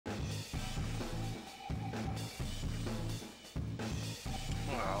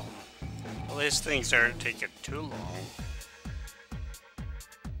least things aren't taking too long.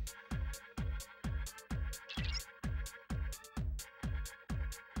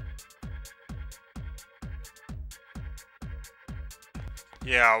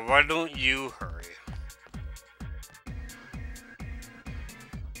 Yeah, why don't you hurry?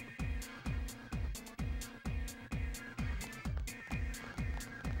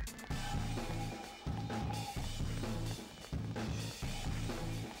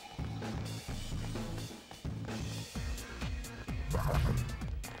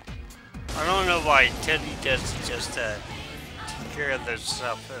 I don't know why Teddie does just take care of this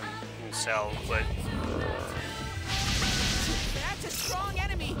stuff himself, but That's a strong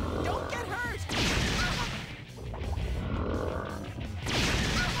enemy. Don't get hurt.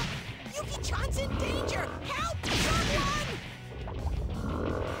 Yuki-chan's in danger. Help! Someone!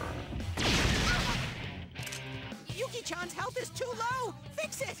 Yuki-chan's health is too low.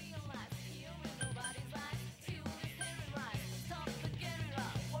 Fix it.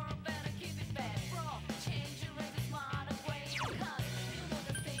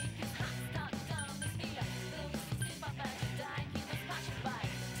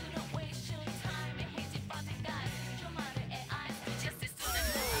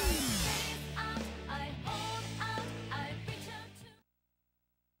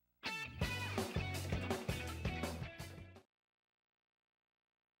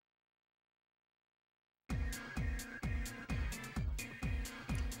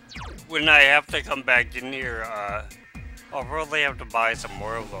 when I have to come back in here, I'll probably have to buy some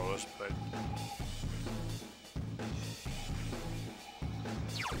more of those, but...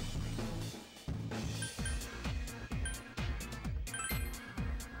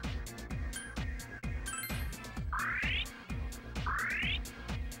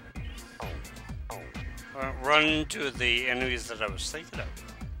 run into the enemies that I was thinking of.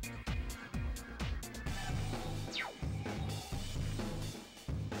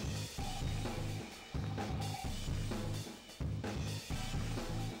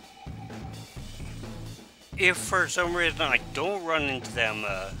 If for some reason I don't run into them,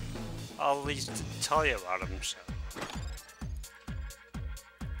 I'll at least tell you about them, so.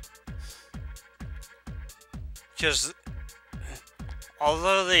 Just,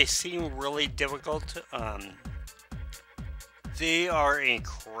 although they seem really difficult, they are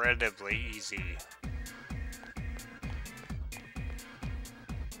incredibly easy.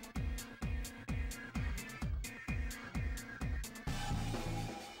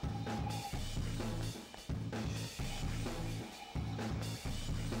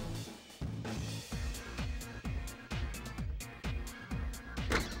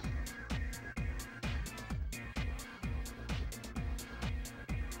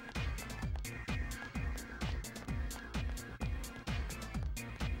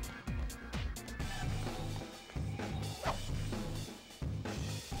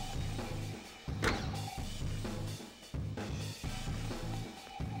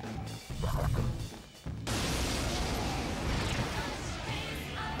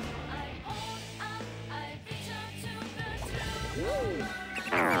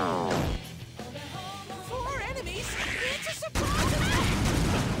 Four enemies? It's a surprise attack!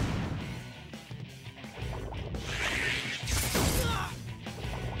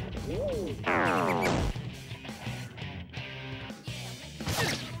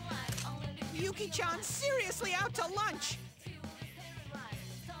 Yuki-chan's seriously out to lunch!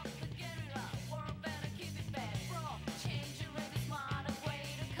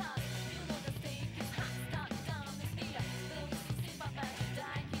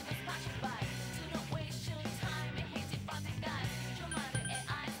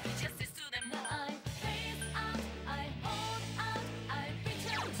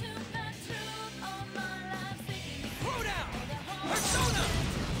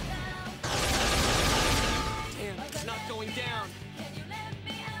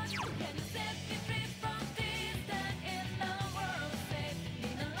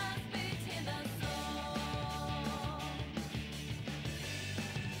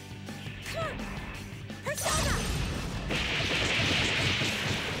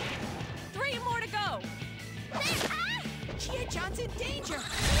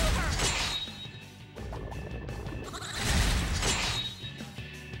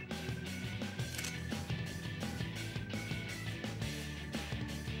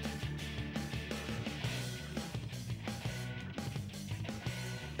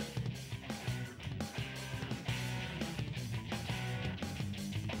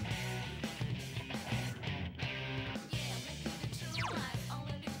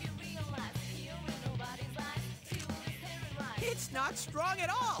 It's not strong at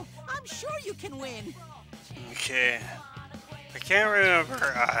all. I'm sure you can win. Okay. I can't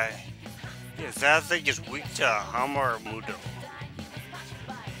remember if that thing is weak to Hama or Mudo.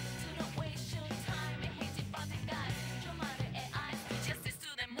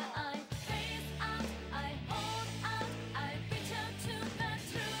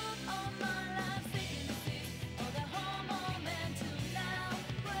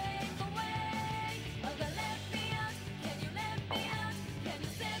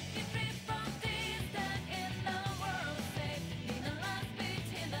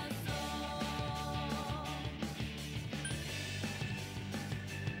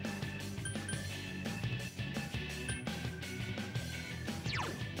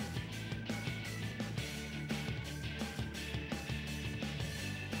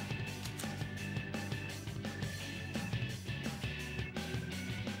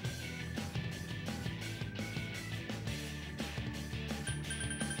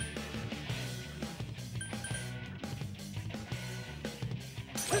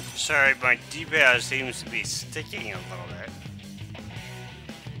 Sorry, my D-pad seems to be sticking a little bit.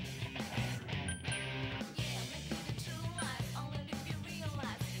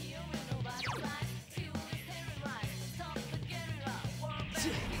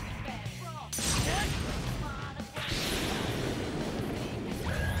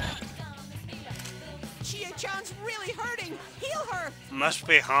 Chia-chan's really hurting. Heal her. Must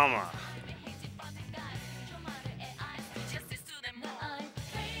be Hama.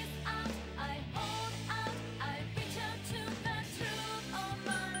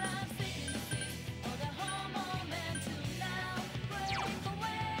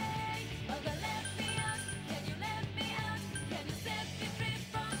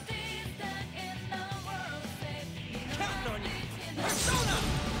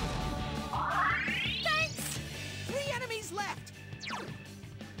 Thanks. 3 enemies left.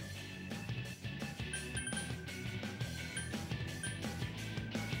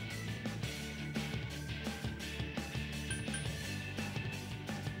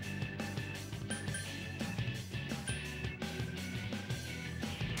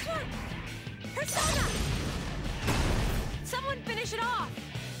 Persona! Someone finish it off!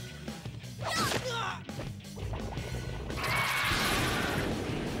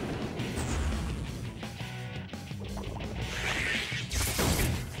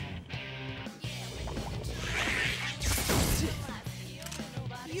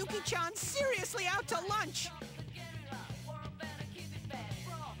 Yuki-chan's seriously out to lunch.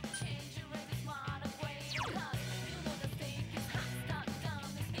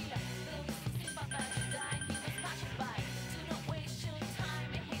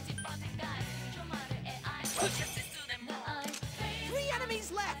 Three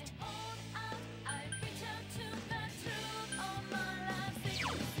enemies left.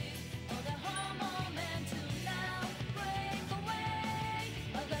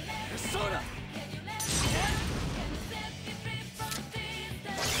 Persona!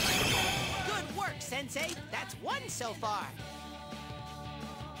 Good work, Sensei. That's 1 so far.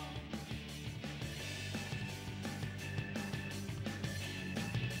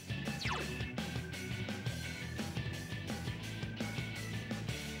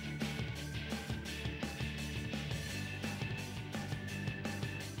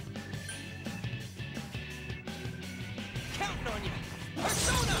 Counting on you!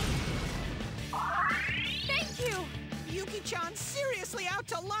 Persona! Thank you! Yuki-chan's seriously out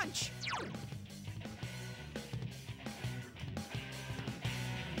to lunch.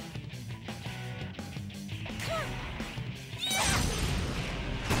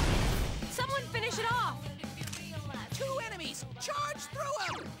 Someone finish it off! 2 enemies. Charge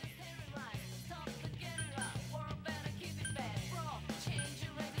through them.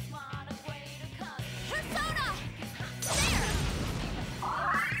 Persona!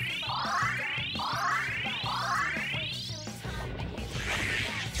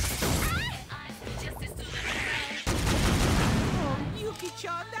 Oh,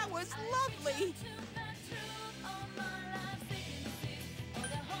 Yuki-chan, that was lovely.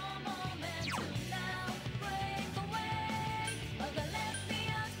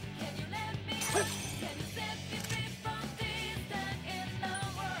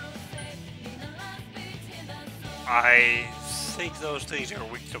 I think those things are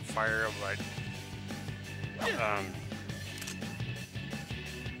weak to fire, but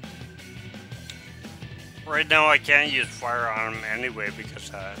right now I can't use fire on them anyway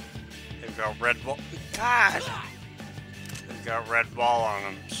because they've got red ball. God, they've got red ball on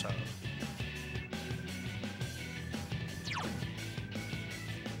them, so.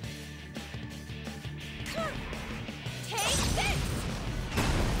 Take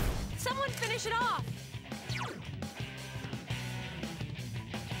finish it off!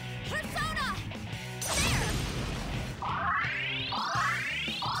 Persona! There!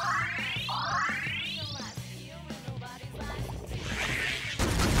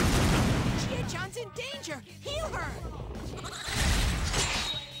 Chie-chan's in danger! Heal her!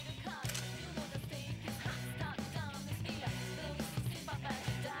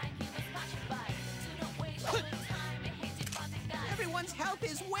 Everyone's health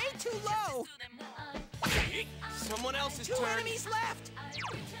is way too low! Someone else's Two turn. enemies left!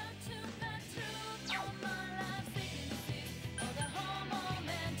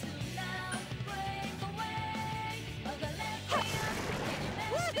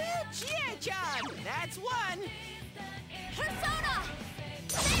 Woohoo! Chie-chan! That's one! Persona!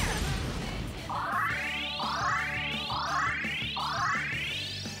 There!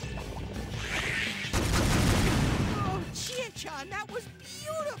 Oh, Chie-chan, that was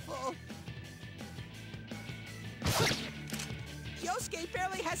beautiful! Yosuke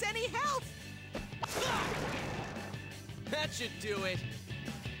barely has any health! That should do it.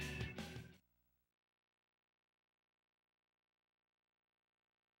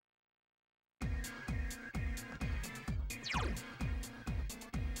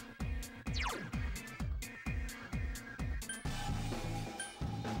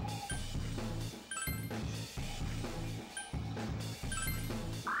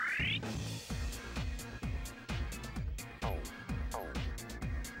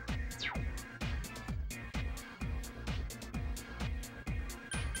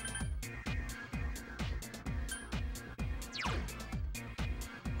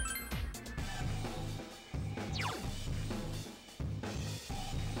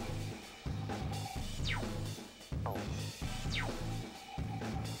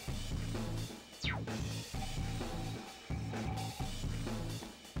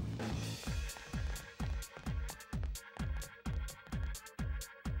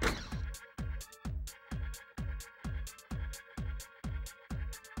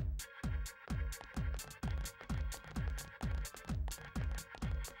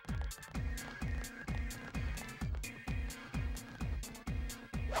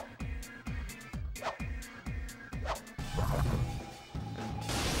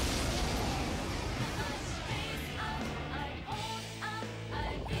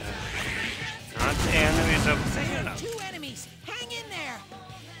 Not the enemies of Athena. Two enemies! Hang in there!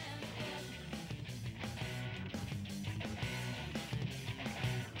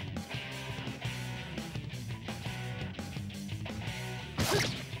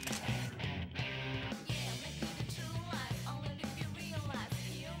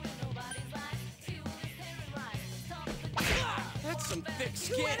 That's some thick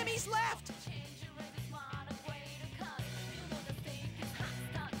Two skin. enemies left!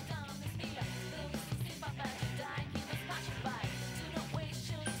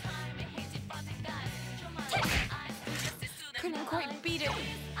 Couldn't quite beat it.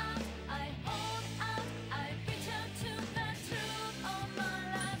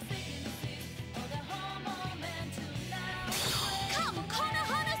 Come,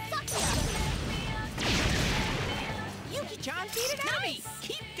 Konohana Sakya! Yuki-chan beat it out! Nice!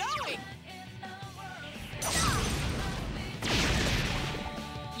 Keep going!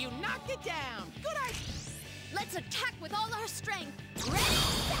 You knocked it down! Good idea! Let's attack with all our strength. Ready,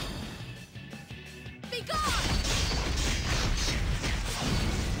 set! Be gone!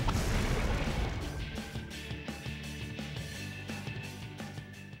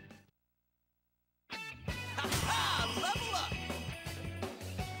 Ha! Level up.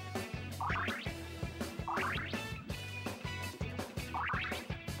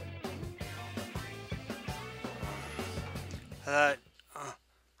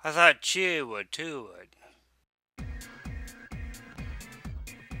 I thought Chie would too.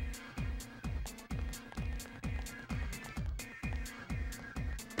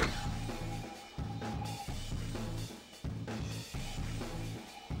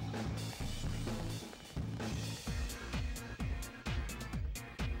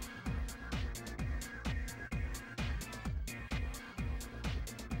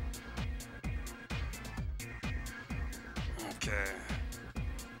 Okay.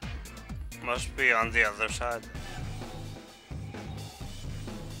 Must be on the other side.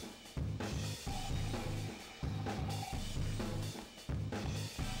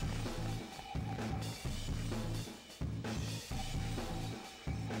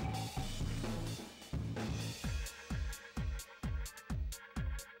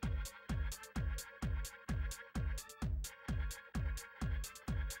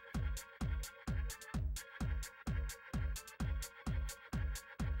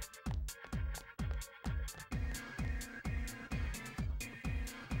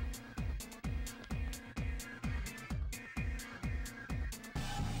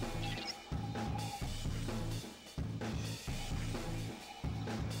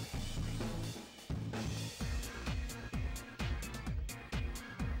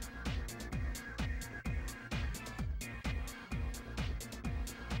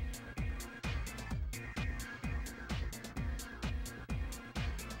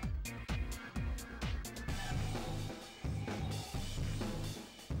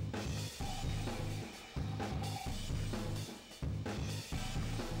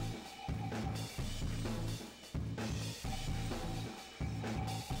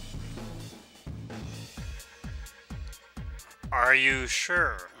 Are you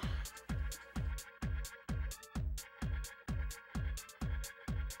sure?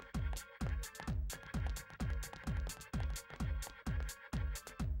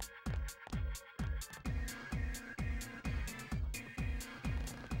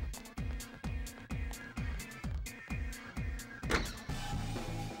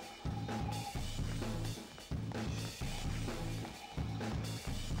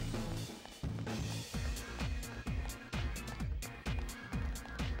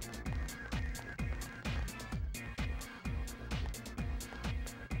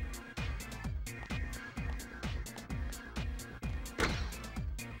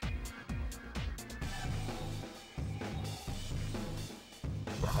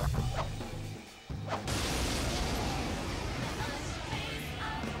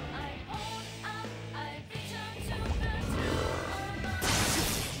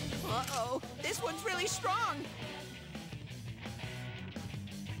 Uh-oh, this one's really strong.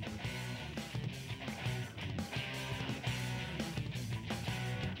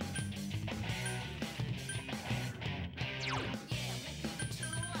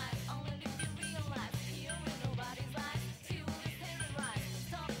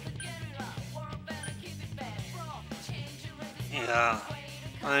 Yeah,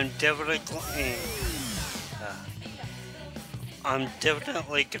 I'm definitely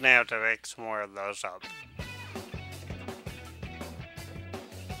gonna have to pick some more of those up.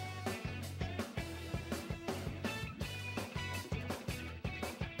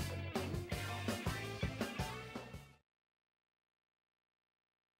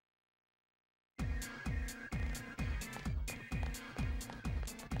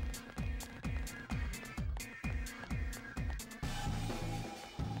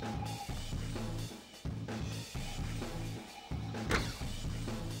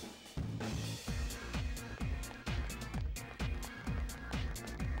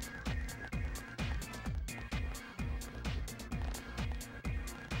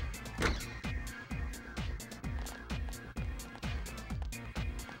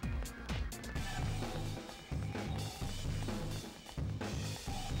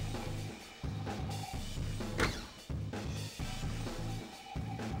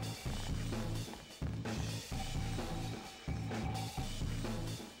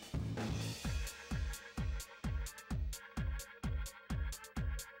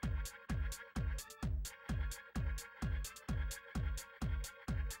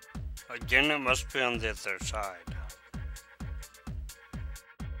 Again, it must be on the other side.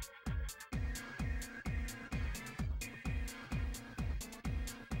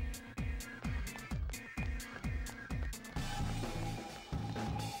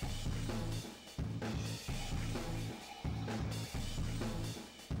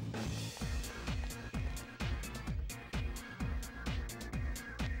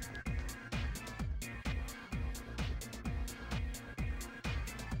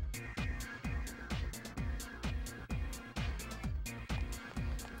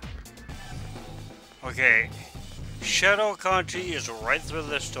 Okay, Shadow Kanji is right through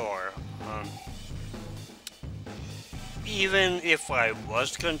this door. Even if I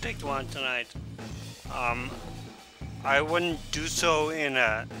was gonna take one tonight, I wouldn't do so in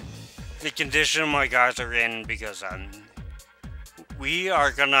the condition my guys are in because we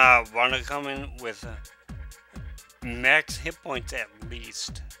are gonna want to come in with max hit points at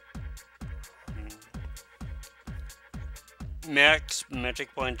least. Max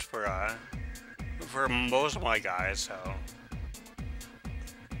magic points for most of my guys, so.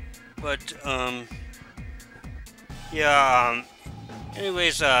 But, yeah,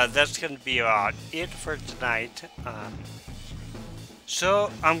 anyways, that's gonna be about it for tonight.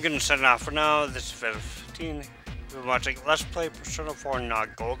 So, I'm gonna sign off for now. This is 15. You've been watching Let's Play Persona 4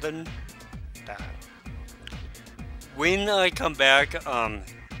 Not Golden. When I come back,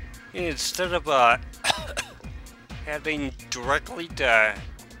 instead of, having directly to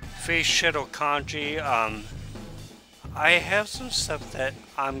face Shadow Kanji, I have some stuff that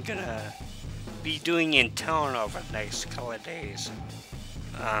I'm gonna be doing in town over the next couple of days.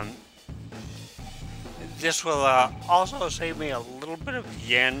 This will also save me a little bit of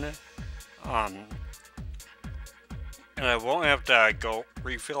yen, and I won't have to go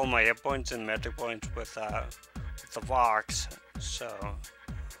refill my hit points and magic points with the Vox. So,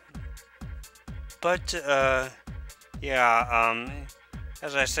 but yeah,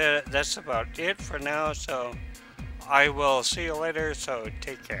 as I said, that's about it for now. So I will see you later. So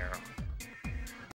take care.